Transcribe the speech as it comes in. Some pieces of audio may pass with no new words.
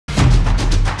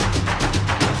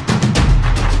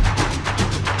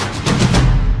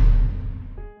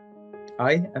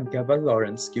I am KEVAN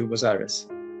LAURENZ Q Muzares,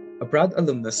 a proud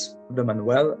alumnus of the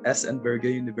Manuel S.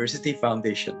 Enverga University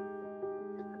Foundation.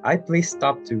 I placed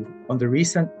top 2 on the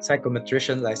recent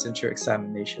Psychometrician Licensure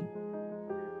Examination,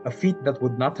 a feat that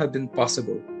would not have been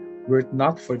possible were it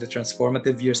not for the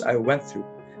transformative years I went through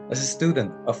as a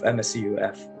student of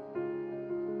MSEUF.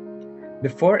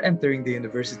 Before entering the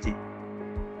university,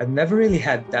 I'd never really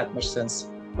had that much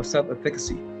sense of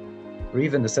self-efficacy or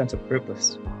even a sense of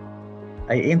purpose.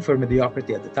 I aimed for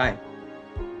mediocrity at the time.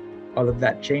 All of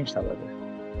that changed, however.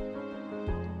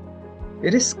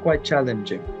 It is quite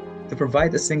challenging to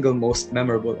provide a single most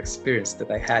memorable experience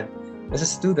that I had as a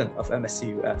student of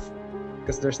MSEUF,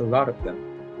 because there's a lot of them.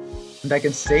 And I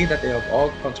can say that they have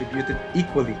all contributed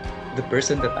equally to the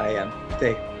person that I am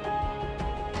today.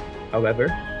 However,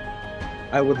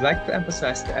 I would like to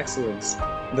emphasize the excellence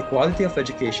and the quality of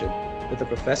education that the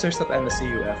professors of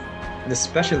MSEUF, and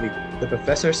especially the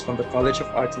professors from the College of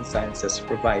Arts and Sciences,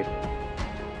 provide.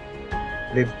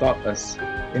 They've taught us,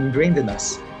 ingrained in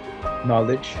us,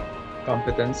 knowledge,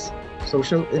 competence,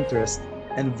 social interest,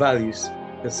 and values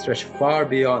that stretch far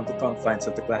beyond the confines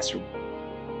of the classroom.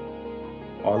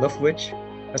 All of which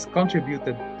has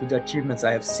contributed to the achievements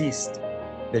I have seized,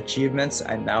 the achievements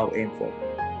I now aim for.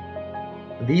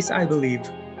 These, I believe,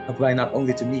 apply not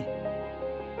only to me,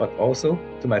 but also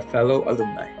to my fellow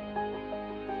alumni.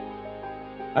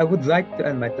 I would like to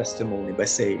end my testimony by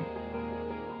saying,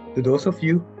 to those of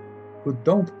you who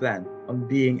don't plan on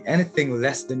being anything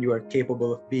less than you are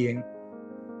capable of being,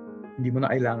 hindi mo na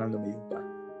kailangan lumayo pa.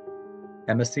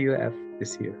 MSEUF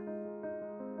is here.